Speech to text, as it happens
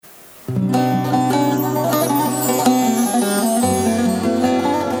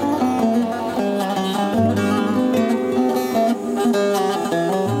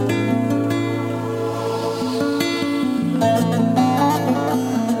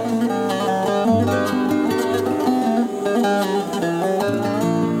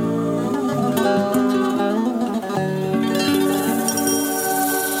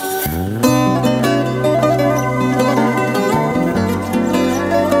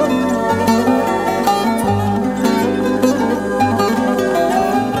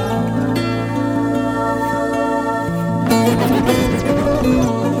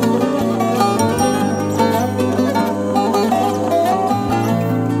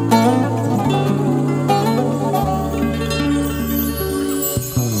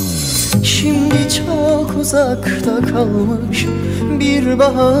Uzakta kalmış bir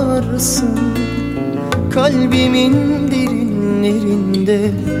baharsın, kalbimin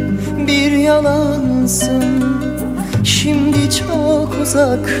derinlerinde bir yalansın. Şimdi çok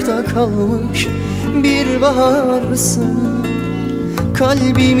uzakta kalmış bir baharsın,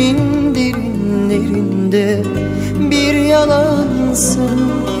 kalbimin derinlerinde bir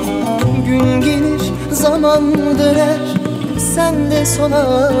yalansın. Gün gelir zaman döner, sen de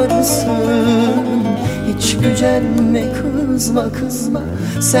solarsın. Hiç gücenme, kızma kızma,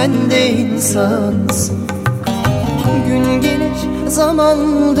 sen de insansın. Gün gelir zaman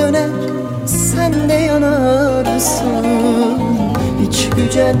döner, sen de yanarsın. Hiç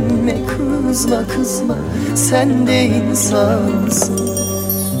gücenme, kızma kızma, sen de insansın.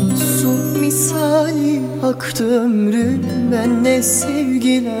 Su misali aktı ömrüm, ben ne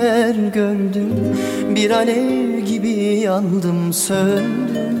sevgiler gördüm. Bir alev gibi yandım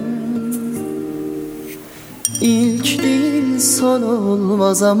söndüm. İlk değil son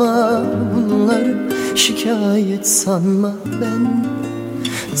olmaz ama bunları şikayet sanma. Ben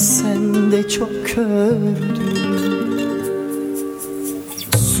sende çok kördüm.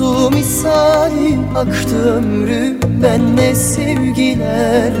 Su misali aktı ömrüm, ben ne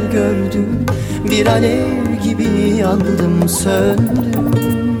sevgiler gördüm. Bir alev gibi yandım söndüm.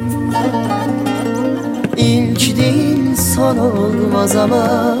 İlk değil son olmaz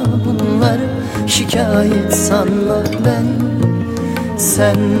ama bunları şikayet sanma. Ben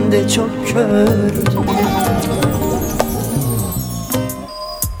sende çok kördüm.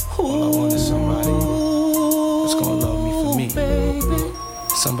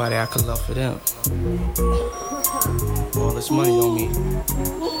 Somebody I could love for them. All this money on me,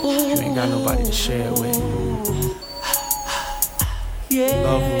 you ain't got nobody to share it with.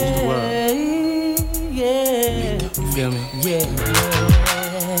 Love rules the world. You feel me? Yeah.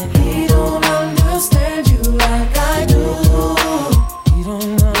 He don't understand you like I do. He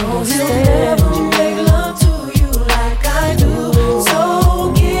don't understand you. Make love to you like I do. So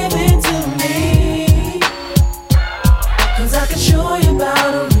give it to me, 'cause I can show you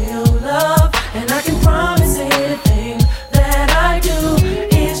about a real love, and I can promise anything that I do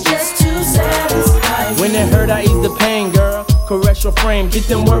is just to satisfy you. When it hurt, I ease the pain, girl. Caress your frame, get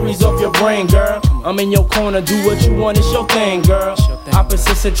them worries off your brain, girl. I'm in your corner, do what you want, it's your thing, girl.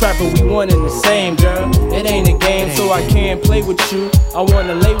 Opposites attract, but we one and the same, girl. It ain't a game, so I can't play with you. I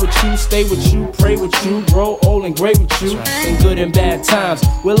wanna lay with you, stay with you, pray with you, grow old and great with you. In good and bad times,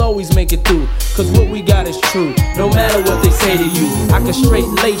 we'll always make it through, 'cause what we got is true. No matter what they say to you, I can straight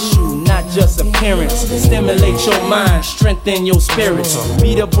lace you, not just appearance. Stimulate your mind, strengthen your spirits.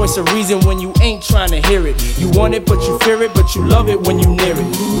 Be the voice of reason when you ain't trying to hear it. You want it, but you fear it, but you love it when you near it.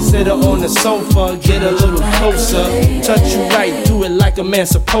 Sit her on the sofa, get a little closer. Touch you right, do it like a man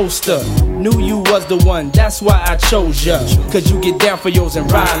supposed to. Knew you was the one, that's why I chose ya. 'Cause you get down for yours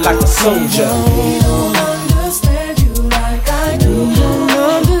and ride like a soldier. He don't understand you like I do. He don't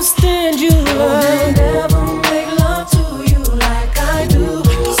understand you like. Never make love to you like I do.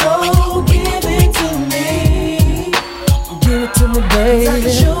 So give it to me. Give it to me, baby. 'Cause I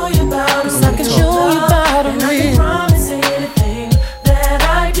can show you about it. I can show you about it. And I can promise anything that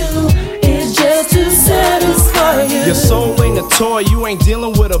I do is just to satisfy you. Your soul ain't a toy, you ain't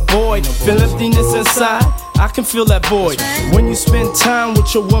dealing with a boy. Feel emptiness inside, I can feel that void. When you spend time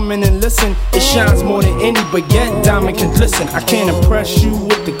with your woman and listen, it shines more than any baguette diamond can glisten. I can't impress you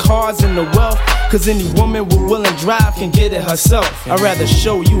with the cars and the wealth, 'cause any woman with will and drive can get it herself. I'd rather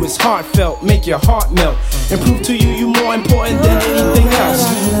show you it's heartfelt, make your heart melt, and prove to you you more important than anything else.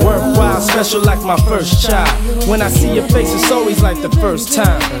 Worthwhile, special like my first child. When I see your face, it's always like the first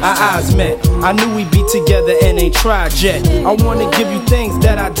time our eyes met. I knew we'd be together and ain't tried yet. I wanna give you things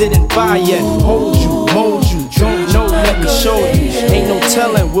that I didn't buy yet. Hold you, mold you, don't know, let me show you. Ain't no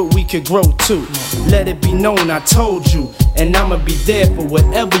telling what we could grow to. Let it be known I told you, and I'ma be there for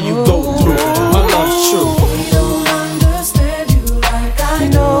whatever you go through. My love's true. He don't understand you like I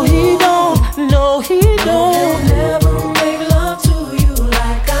do. No, he don't. No, he don't. He'll never make love to you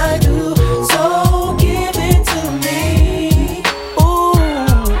like I do. So give it to me. Ooh,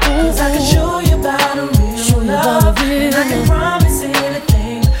 'Cause I can show you about a real love. And I can promise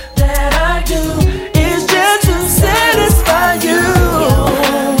anything that I do is just to satisfy you.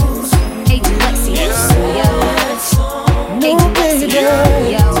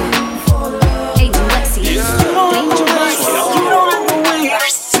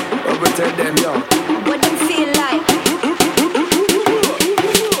 What them feel like?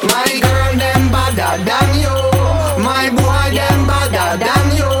 My girl them badder than you. My boy them badder than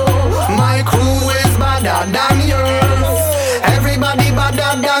you. My crew is badder than yours. Everybody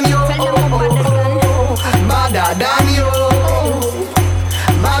badder than you. Badder than you.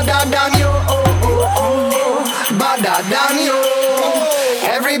 Badder than you. Badder than you.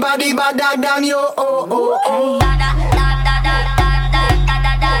 Everybody badder than you.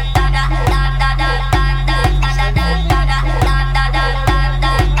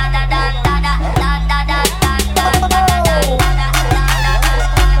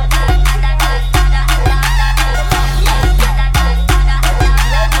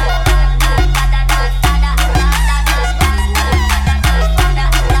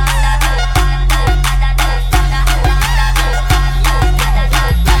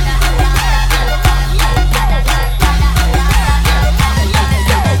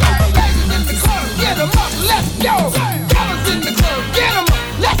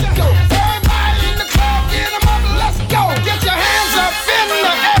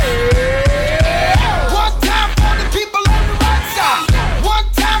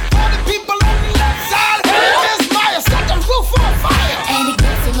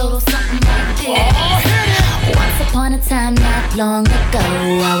 Long ago,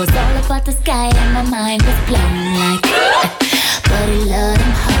 I was all about the sky and my mind was blown like but he loved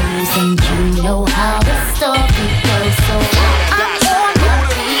them hoes, and you know how the story goes. So I'm on my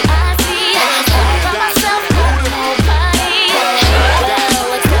PIC, all by myself, got nobody. Well,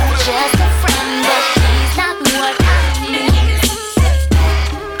 except just a friend, but he's not what I need.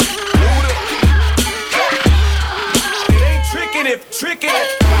 It ain't tricking if tricking it.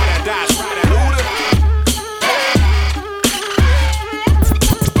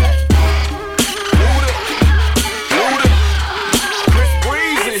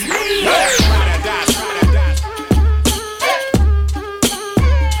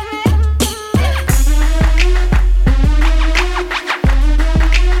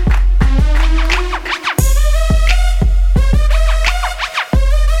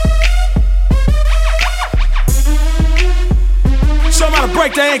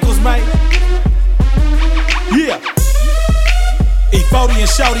 Break the ankles, man. Yeah. E40 and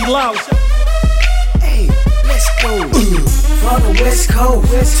Shawty Lounge. Hey, let's go. From the West Coast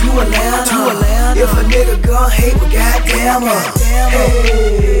to Atlanta. If a nigga gon' hate, but goddamn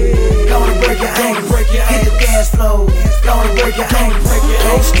hey, gonna break your ankle, hit the dance floor. Gonna break your ankle,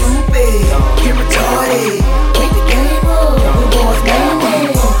 ain't stupid, get retarded. Make the game up, we boys game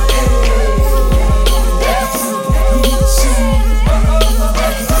up.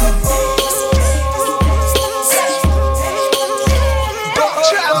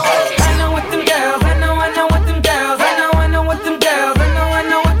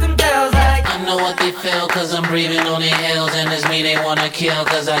 Cause I'm breathing on their heels, and it's me they wanna kill,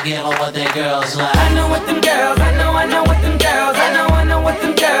 cause I give them what their girls like. I know what them girls, I know what them girls, I know what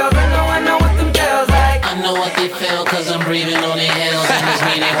them girls, I know what them girls like. I know what they feel, cause I'm breathing on their heels, and it's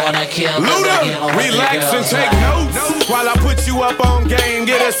me they wanna kill, cause I give them what their relax girls and take like. notes while I put you up on game.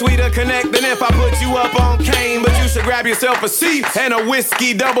 Get a sweeter connect than if I put you up on cane. But you should grab yourself a seat and a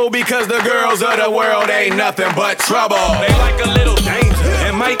whiskey double, because the girls of the world ain't nothing but trouble. They like a little danger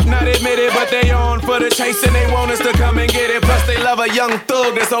and might not admit it, but they on for the chase and they want us to come and get it. Plus they love a young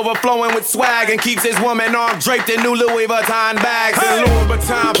thug that's overflowing with swag and keeps his woman arm draped in new Louis Vuitton bags and Louis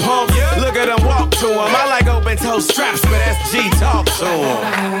Vuitton pumps. Look at them walk to him. I like open toe straps, but that's G talk to him.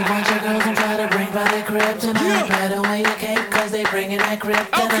 I heard a bunch of girls and try to bring by their kryptonite. Better way you came, cause they bringing that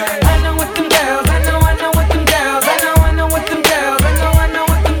kryptonite. I know what them girls, I know what them girls, I know what them girls, I know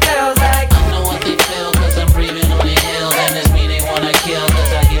what them girls like. I know what they feel, cause I'm breathing on their heels, and it's me they wanna kill,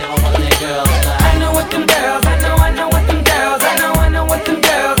 cause I give them what their girls like. I know what them girls, I know what them girls, I know what them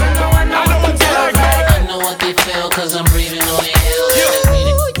girls, I know what them girls like. I know what they feel, cause I'm breathing on their heels, and it's me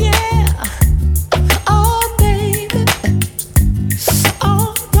they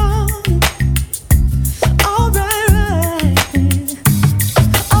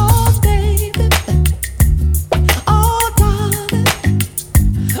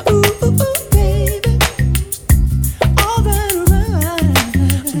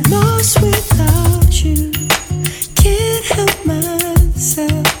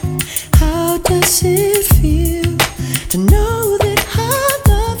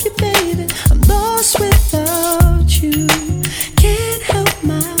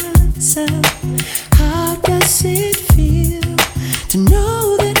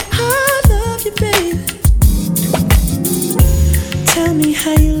me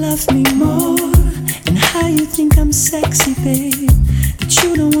how you love me more, and how you think I'm sexy, babe. That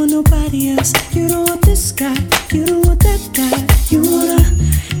you don't want nobody else. You don't want this guy, you don't want that guy. You wanna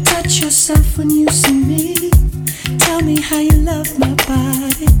touch yourself when you see me. Tell me how you love my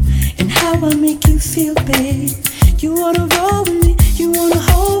body, and how I make you feel, babe. You wanna roll with me, you wanna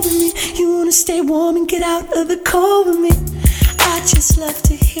hold with me, you wanna stay warm and get out of the cold with me. I just love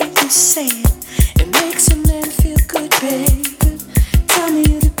to hear you say it. It makes a man feel good, babe. Tell me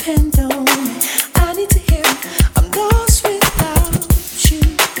you depend on me. I need to hear it. I'm lost without you.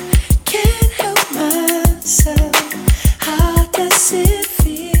 Can't help myself. How does it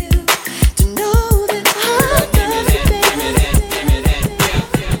feel to know that I love you, baby? Girl, give me that.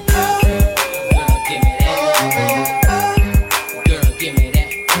 Girl, give me that. Girl, give me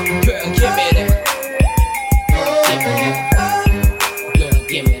that. Girl, give me that. Girl, give me that. Girl,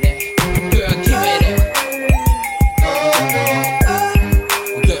 give me that.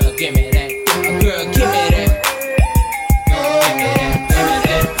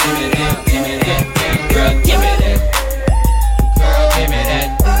 Give me that. Girl, give me that. Girl, give me that.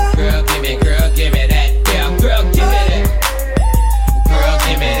 Girl, give me, girl, give me that. Yeah, girl, give me that. Girl,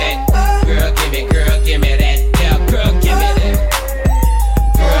 give me that. Girl, give me, girl, give me that. Yeah, girl, give me that.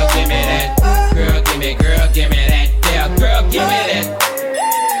 Girl, give me that. Girl, give me, girl, give me that. Yeah, girl, give me that.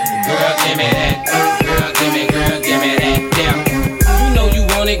 Girl, give me that. Girl, give me, girl, give me that. Yeah. You know you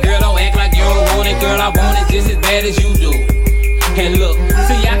want it, girl. Don't act like you don't want it, girl. I want it just as bad as you do. And look,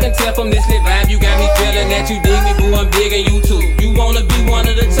 see, I can tell from this lit vibe you got me feeling that you dig me, boo. I'm digging you too. You wanna be one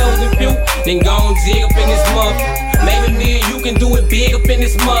of the chosen few? Then go and dig up in this mug. Maybe me and you can do it big up in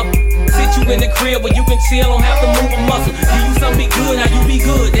this mug. Sit you in the crib where you can chill, don't have to move a muscle. Give you something be good, now you be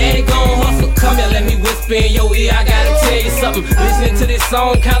good. Daddy gon' hustle. Come here, let me whisper in your ear. I gotta tell you something. Listening to this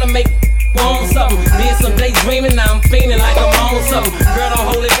song kinda make want something. Been some days dreaming, now I'm feeling like I'm on something. Girl, don't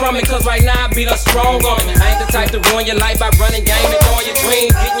hold it from me, cause right now I beat up strong on it. I ain't the type to ruin your life by running game and throwing your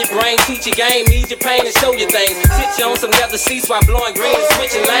dreams. Getting your brain, teach your game, ease your pain and show you things. Sit you on some leather seats while blowing green and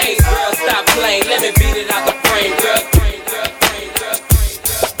switching lanes. Girl, stop playing, let me beat it out the frame, girl.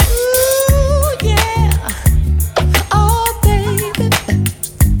 Ooh, yeah. Oh, baby.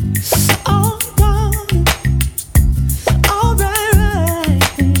 All right. All right.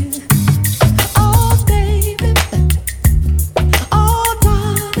 Oh, baby. Oh,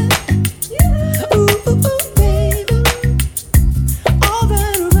 darling. Ooh, baby. All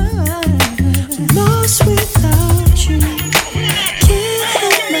right. I'm lost without you. Can't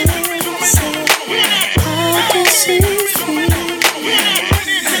help myself. How does it feel?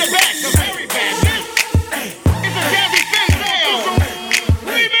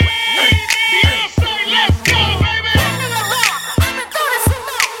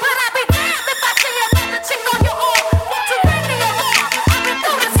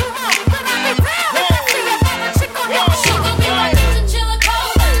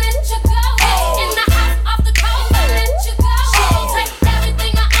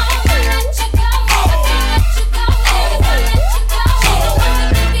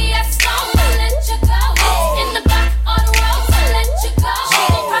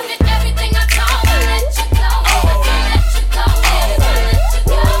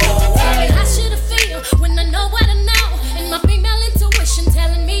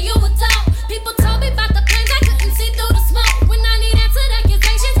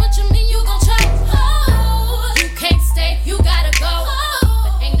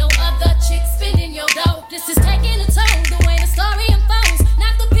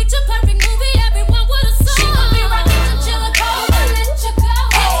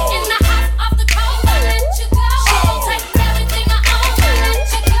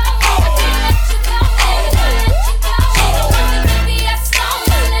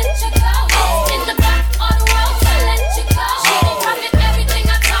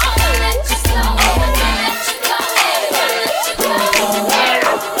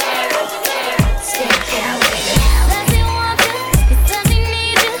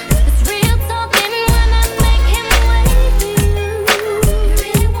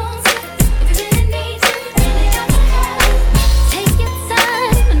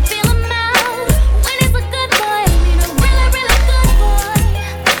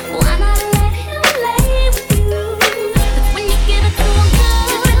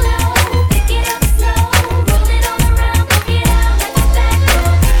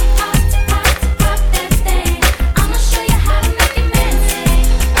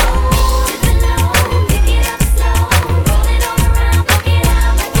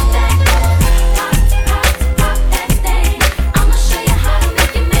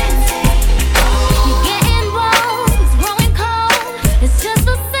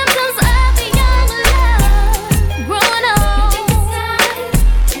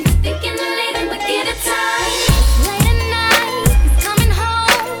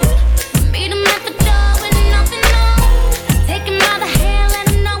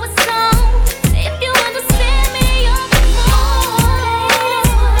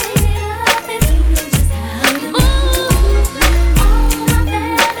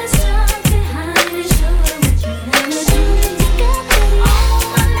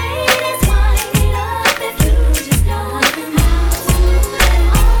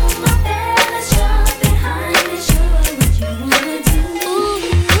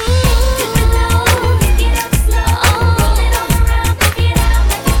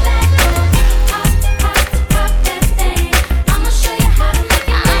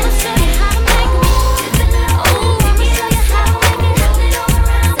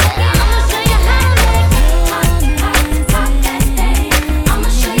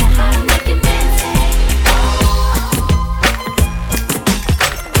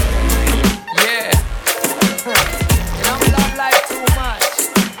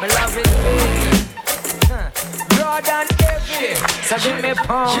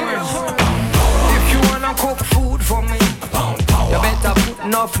 If you wanna cook food for me, you better put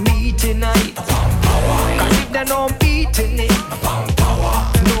enough meat in it. Cause if they don't beat in it,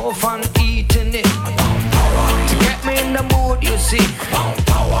 no fun eating it. To get me in the mood, you see,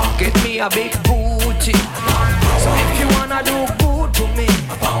 get me a big booty. So if you wanna do good to me,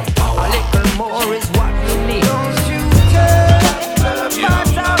 a little more is what you need. Don't you take the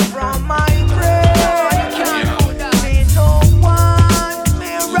butter from my bread. Can't put me no one,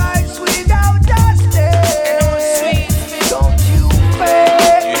 me rice without dusting. Don't you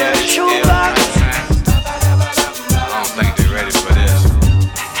pay sugar. I don't think they're ready for this.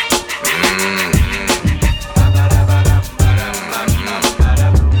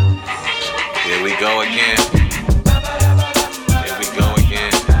 Here we go again. Here we go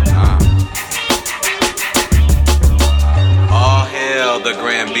again. All hail the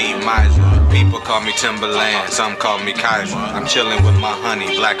Grand Beat Miser. People call me Timberland, some call me Kaiser. I'm chilling with my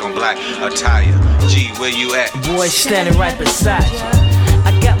honey, black on black attire. G, where you at? Boy standing right beside you.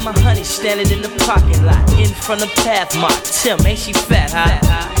 I got my honey standing in the parking lot, in front of Pathmark. Tim, ain't she fat,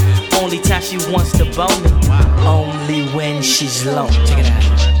 huh? Only time she wants to bone me, only when she's lonely. Check it out.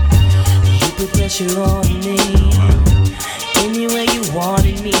 You put pressure on me, any way you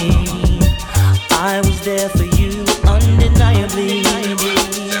wanted me. I was there for you, undeniably.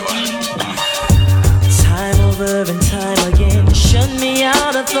 Time over and time again, you shut me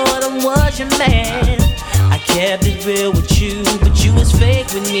out. I thought I was your man. I kept it real with you, but you was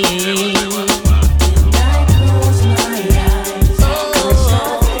fake with me. And I close my eyes, 'cause I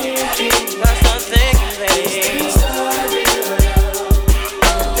start thinking, babe.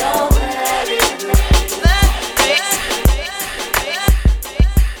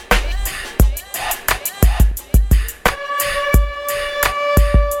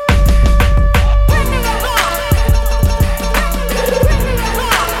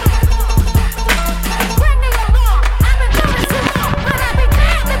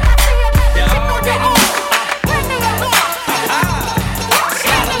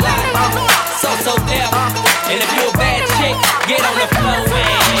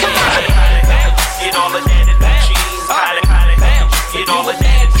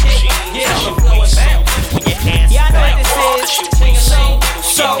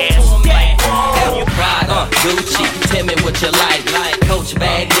 Gucci, tell me what you like. Coach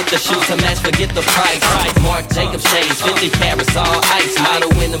bag with the shoes to match, forget the price. Marc Jacobs shades, 50 carats, all ice.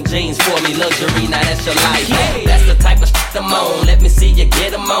 Model in them jeans for me, luxury, now that's your life. That's the type of shit I'm on, let me see you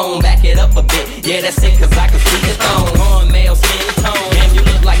get them on. Back it up a bit, yeah that's it, cause I can see it on. Cornmeal skin tone, damn you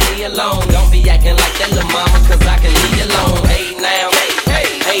look like me alone. Don't be acting like that little mama, cause I can leave you alone. Hey now,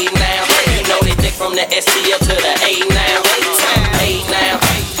 hey now, you know they dick from the STL to the A now. Hey now,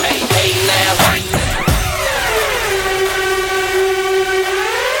 hey now.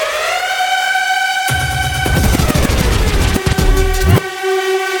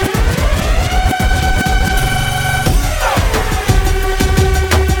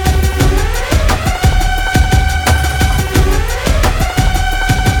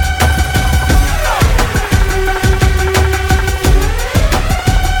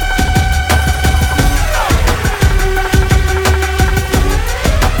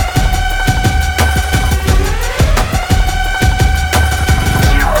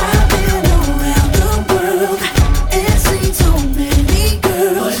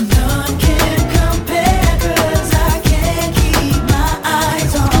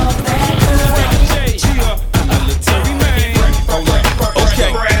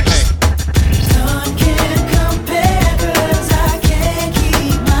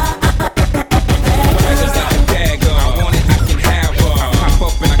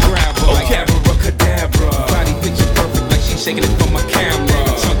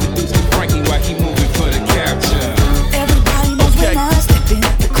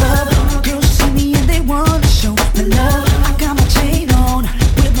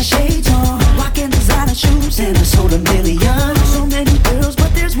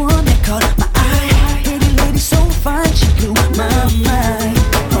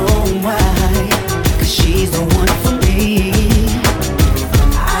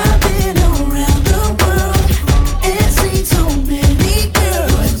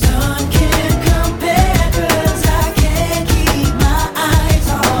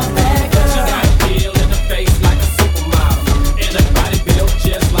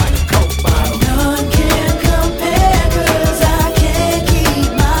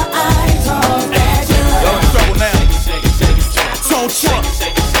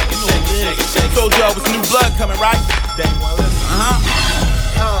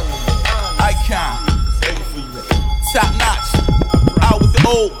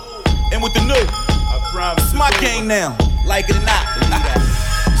 old and with the new. It's my game now, like it or not.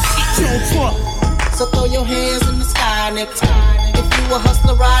 So throw your hands in the sky, nigga. If you a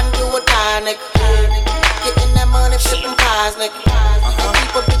hustler, riding, you a die, nigga. Getting that money, flipping pies, nigga. And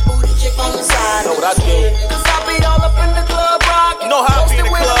keep a big booty chick on the side. Know what I do? Cause I be all up in the club rockin'. You know how I be in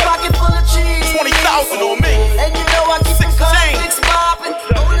the with club. a pocket full of cheese. 20,000 on me. And you know I keep them convicts mopping.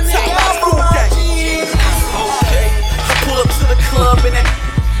 Holding it down for my G's. Okay, I pull up to the club and that.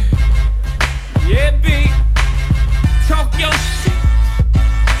 Yeah, B. Talk your shit.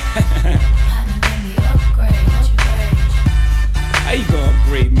 How you gonna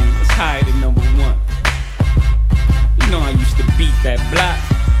upgrade me? What's higher than number one? You know I used to beat that block.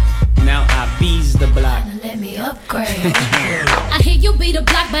 Now I bees the block. Let me upgrade. I hear you be the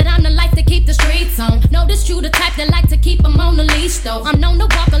block, but I'm the life to keep the streets on. Notice you the type that like to keep them on the leash, though. I'm known to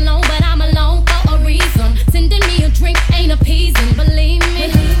walk alone, but I'm alone for a reason. Sending me a drink ain't appeasing, believe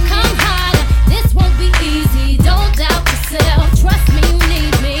me. Come harder, this won't be easy. Don't doubt yourself, trust me, you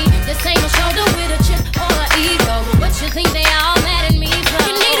need me. This ain't a shoulder with a chip or an ego. But what you think they all mad at me for?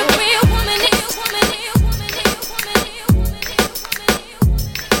 You need a real woman.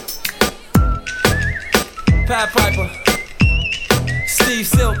 Pied Piper, Steve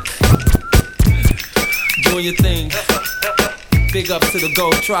Silk, doing your thing. Big up to the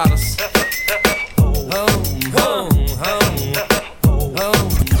Gold Trotters.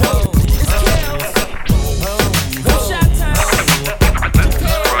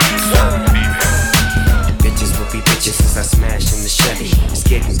 Bitches will be bitches as I smash in the Chevy. It's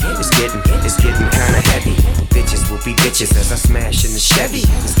getting kinda heavy. Bitches will be bitches as I smash in the Chevy.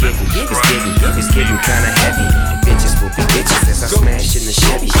 It's getting kinda heavy. Bitches will be bitches as I smash in the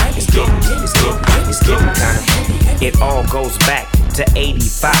Chevy. It's getting kinda heavy. It all goes back to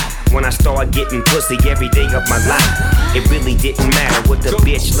 85 when I started getting pussy every day of my life. It really didn't matter what the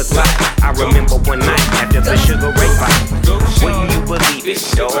bitch looked like. I remember one night after the Sugar Ray fight. Wouldn't you believe it?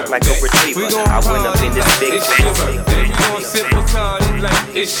 Dog like a retriever. I went up in this big We gon' sip Bacardi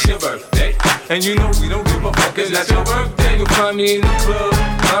like it's your birthday. And you know we don't give a fuck, it's not your birthday. You'll find me in the club,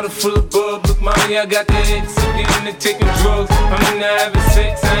 bottle full of bub. Look, mommy, I got the X, I'm into taking drugs. I'm into having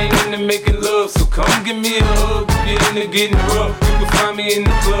sex, I ain't into making love. So come give me a hug, if you're into getting rough. You can find me in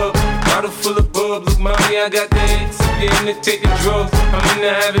the club, bottle full of bub. Look, mommy, I got the X, I'm into taking drugs. I'm into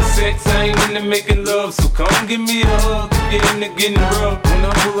having sex, I ain't into making love. So come give me a hug, if you're into getting rough. When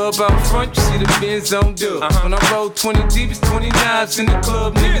I pull up out front, you see the Benz on dub. When I roll 20 deep, it's 20 knives in the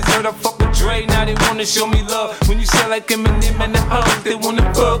club. Niggas heard I fuck with Dre, now they wanna show me love. When you sell like Eminem and the hoes, they wanna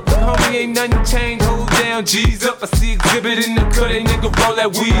fuck. But homie, ain't nothing changed, hold down, G's up. I see exhibit in the cut, they nigga roll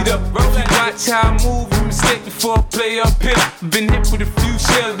that weed up. You watch how I move, you mistake before I play up here. Been hit with a few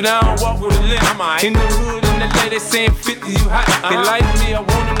shells, but I don't walk with a limp. In the hood, in the lady saying 50, you hot. They like me, I want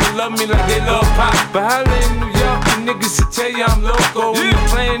them to love me like they love pop. But holla in New York, the niggas will tell you I'm loco. And the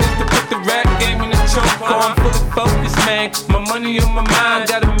plan is to put the rap game in the choke. I'm fully focused, man. My money on my mind,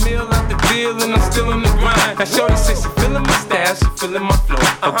 got a meal out the deal, and I'm still on the grind. Now shorty says she feeling my style, she feeling my flow.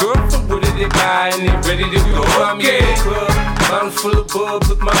 A girl from Wooded, they buy and they ready to go. I'm in the club, bottle full of bub.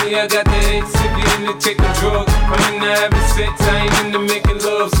 Look, mommy, I got the X, if you into taking drugs. I'm into having sex, I ain't into making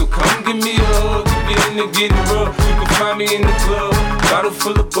love. So come give me a hug, if you into getting rough. You can find me in the club, bottle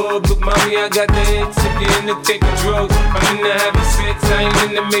full of bub. Look, mommy, I got the X, if you into taking drugs. I'm into having sex, I ain't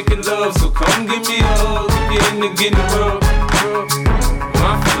into making love. So come give me a hug, if you into getting rough.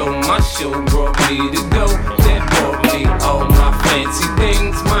 My flow, my show brought me to go. That brought me all my fancy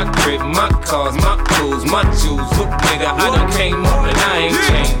things. My crib, my cars, my clothes, my jewels. Look, nigga, I done came up and I ain't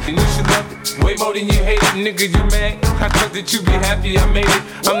changed. And you should love it way more than you hate it, nigga, you mad? I thought that you be happy I made it.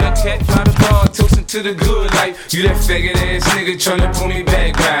 I'm that cat by the bar, toasting to the good life. You that faggot ass nigga tryna pull me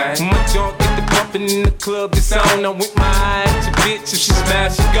back, right? My junk get the bumpin' in the club, it's on. I'm with my eye at your bitch, if she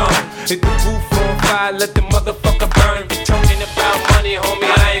smash, she gone. Hit the roof on fire, let the motherfucker burn. Be talking about money, homie,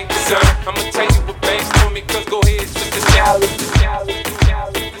 I ain't concerned. I'ma tell you what banks for me, cause go ahead, switch the challenge.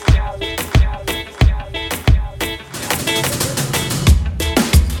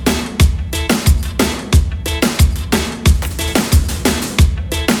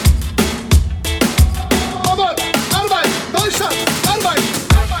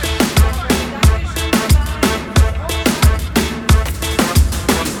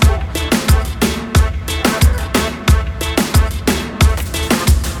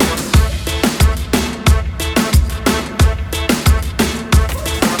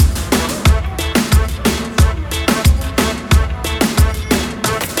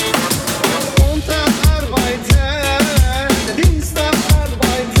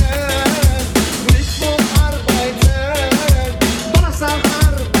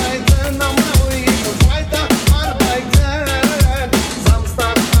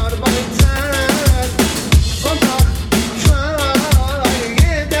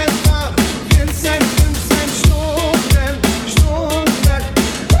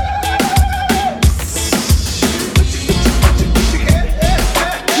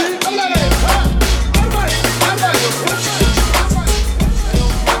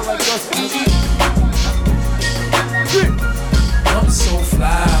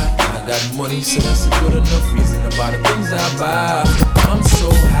 got money, so that's a good enough reason to buy the things I buy. I'm so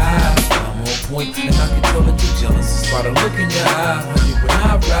high, I'm on point, and I can tell that you're jealous just by the look in your eye. Honey, when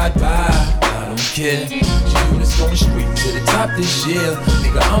I ride by, I don't care. G-Unit's going straight to the top this year.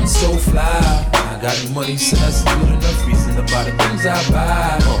 Nigga, I'm so fly. I got money, so that's a good enough reason to buy the things I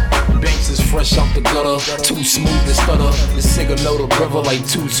buy. Banks is fresh off the gutter, too smooth to stutter. The singer know the brother like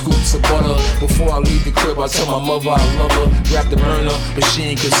 2 scoops of butter. Before I leave the crib, I tell my mother I love her. Grab the burner, but she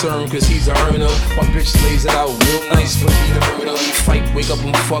ain't concerned cause he's a earner. My bitch lays it out real nice for me to murder. We fight, wake up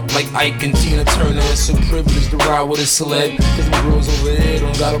and fuck like Ike and Tina Turner. It's a privilege to ride with a celeb, cause my girls over there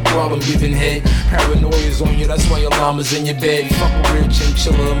don't got a problem giving head. Paranoia's on you, that's why your llama's in your bed. Fuck a real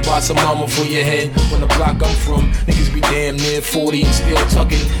chinchilla and buy some mama for your head. When the block I'm from, niggas be damn near 40 and still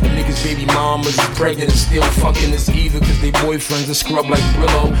tucking. And niggas baby mamas is pregnant and still fucking. It's either cause they boyfriends are scrub like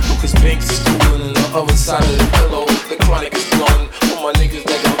Brillo, cause Banks is cooling on the other side of the pillow. The chronic is blowing for my niggas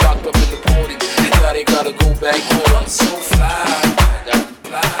that got locked up in the party, and now they gotta go back home. I'm so fly, I got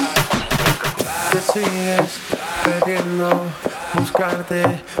fly. Te sigues perdiendo,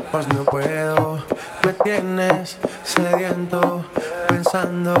 buscarte, mas no puedo. Me tienes sediento,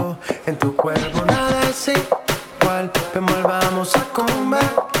 pensando en tu cuerpo. Nada es igual, ven volvamos a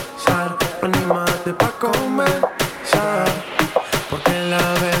conversar. Anímate pa' comenzar, porque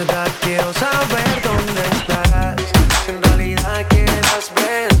la verdad quiero saber dónde estás. Si en realidad quieras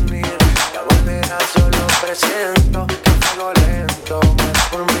venir, ya volverás, yo lo presiento. Fuego lento, más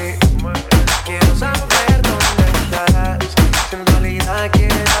por mí. Quiero saber dónde estás. Si en realidad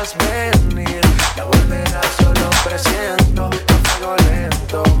quieras venir, ya volverás, yo lo presiento. Fuego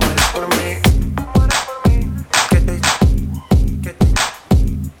lento, más por mí.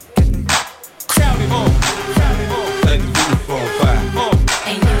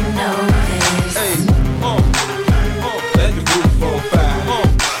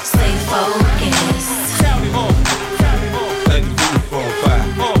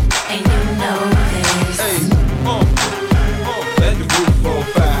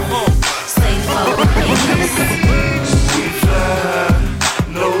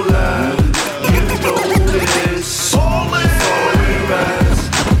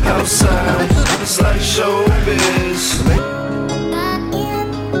 It's like showbiz.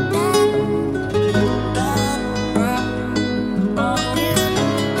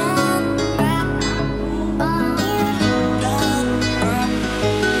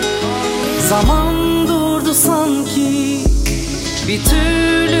 Zaman durdu sanki, bir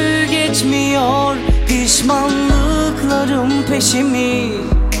türlü geçmiyor pişmanlıklarım peşimi.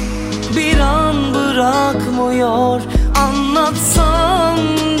 Bir an bırakmıyor, anlatsam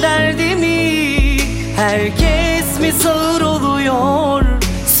derdimi. Herkes mi sağır oluyor,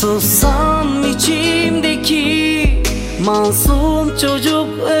 sussam içimdeki masum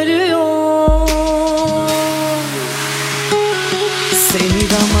çocuk ölüyor. Seni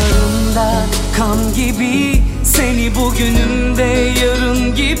damarımda kan gibi, seni bugünümde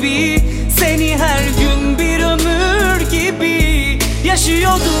yarın gibi, seni her gün bir ömür gibi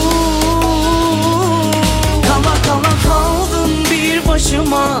yaşıyordum. Kala kala kaldım bir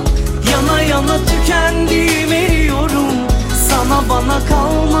başıma, yana yana tükendim eriyorum. Sana bana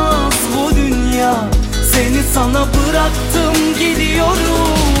kalmaz bu dünya, seni sana bıraktım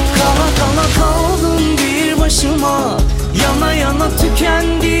gidiyorum. Kala kala kaldım bir başıma, yana yana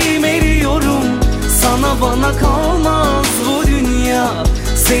tükendim eriyorum. Sana bana kalmaz bu dünya,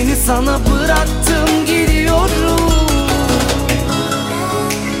 seni sana bıraktım gidiyorum.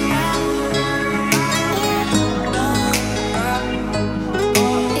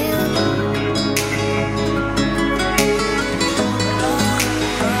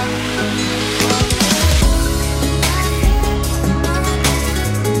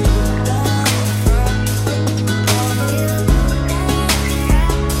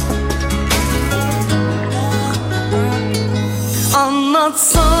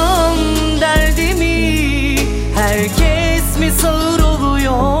 Anlatsam derdimi, herkes mi sağır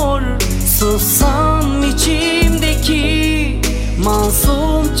oluyor, sussam içimdeki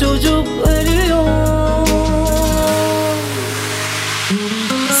masum çocuk ölüyor.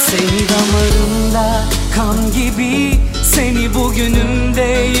 Seni damarımda kan gibi, seni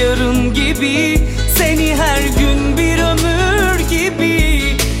bugünümde yarın gibi, seni her gün bir ömür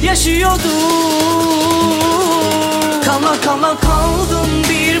gibi yaşıyordum. Kala kala kaldım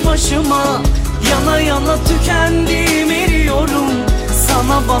bir başıma, yana yana tükendim eriyorum.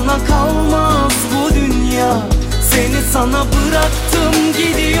 Sana bana kalmaz bu dünya, seni sana bıraktım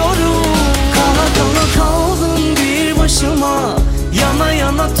gidiyorum. Kala kala kaldım bir başıma, yana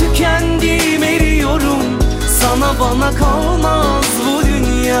yana tükendim eriyorum. Sana bana kalmaz bu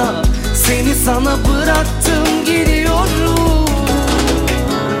dünya, sana bıraktım gidiyorum.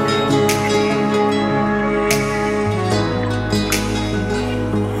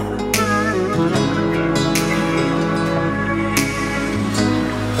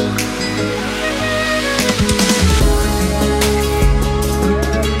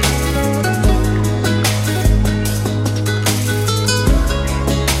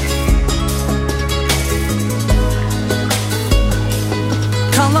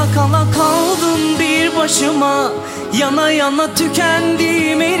 Kala kala kaldım bir başıma, yana yana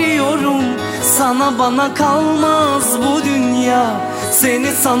tükendim eriyorum. Sana bana kalmaz bu dünya,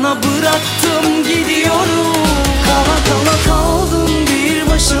 seni sana bıraktım gidiyorum. Kala kala kaldım bir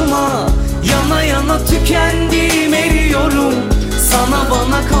başıma, yana yana tükendim eriyorum. Sana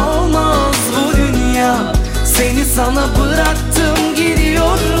bana kalmaz bu dünya, seni sana bıraktım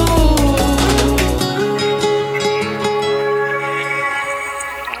gidiyorum.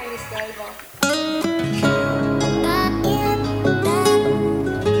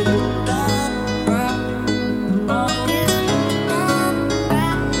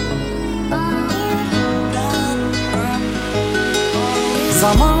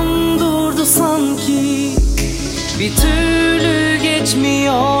 Zaman durdu sanki, bir türlü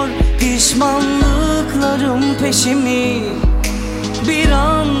geçmiyor pişmanlıklarım peşimi, bir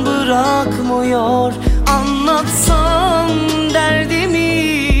an bırakmıyor. Anlatsam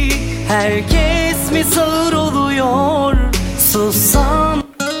derdimi, herkes mi sağır oluyor? Sussam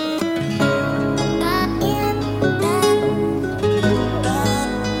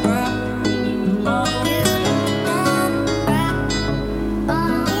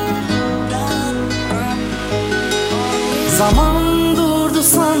zaman durdu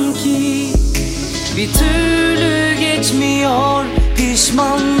sanki, bir türlü geçmiyor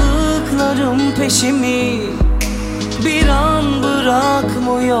pişmanlıklarım peşimi, bir an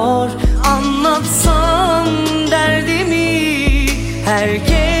bırakmıyor. Anlatsam derdimi,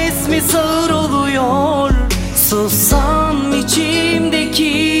 herkes mi sağır oluyor? Sussam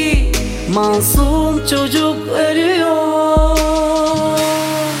içimdeki masum çocuk ölüyor.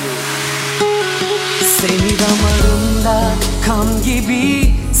 Seni damarımda kan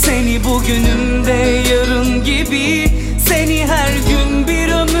gibi, seni bugünümde yarın gibi, seni her gün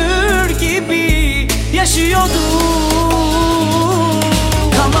bir ömür gibi yaşıyordum.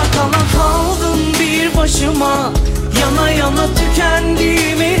 Kala kala kaldım bir başıma, yana yana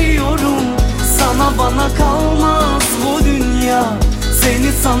tükendim eriyorum. Sana bana kalmaz bu dünya,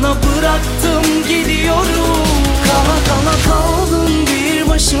 seni sana bıraktım gidiyorum. Kala kala kaldım bir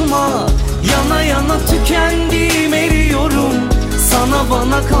başıma, yana yana tükendim eriyorum. Sana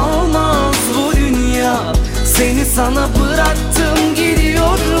bana kalmaz bu dünya, seni sana bıraktım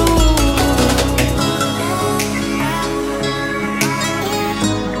gidiyorum.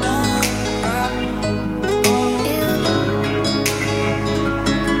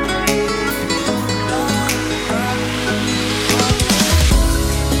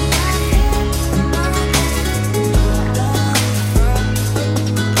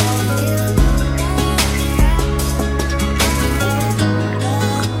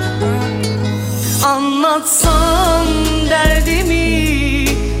 Anlatsam derdimi,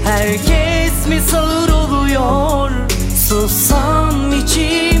 herkes mi sağır oluyor? Sussam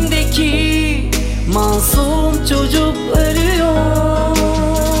içimdeki masum çocuk ölüyor.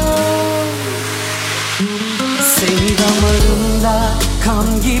 Seni damarımda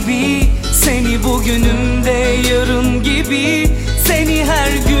kan gibi, seni bugünümde yarın gibi, seni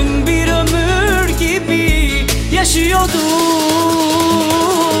her gün bir ömür gibi yaşıyordum.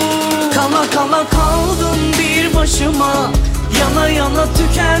 Kala kala kaldım bir başıma, yana yana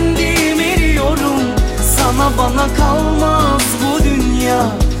tükendim eriyorum. Sana bana kalmaz bu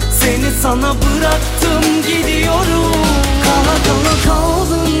dünya, seni sana bıraktım gidiyorum. Kala kala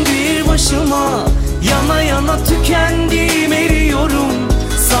kaldım bir başıma, yana yana tükendim eriyorum.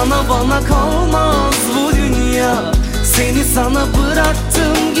 Sana bana kalmaz bu dünya, seni sana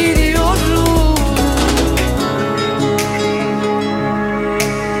bıraktım gidiyorum.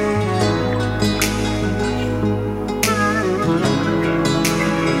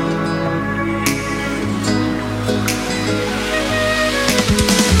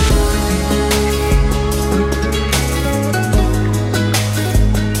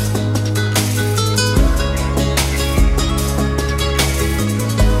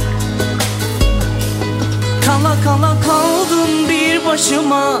 Kala kala kaldım bir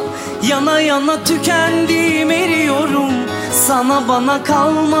başıma, yana yana tükendim eriyorum. Sana bana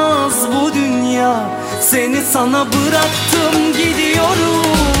kalmaz bu dünya, seni sana bıraktım gidiyorum.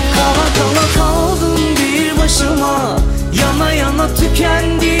 Kala kala kaldım bir başıma, yana yana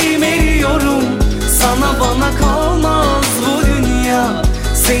tükendim eriyorum.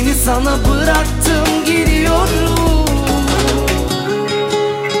 sana bıraktım gidiyorum.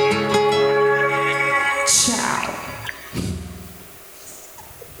 Ciao.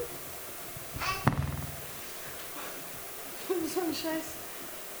 So ein Scheiß.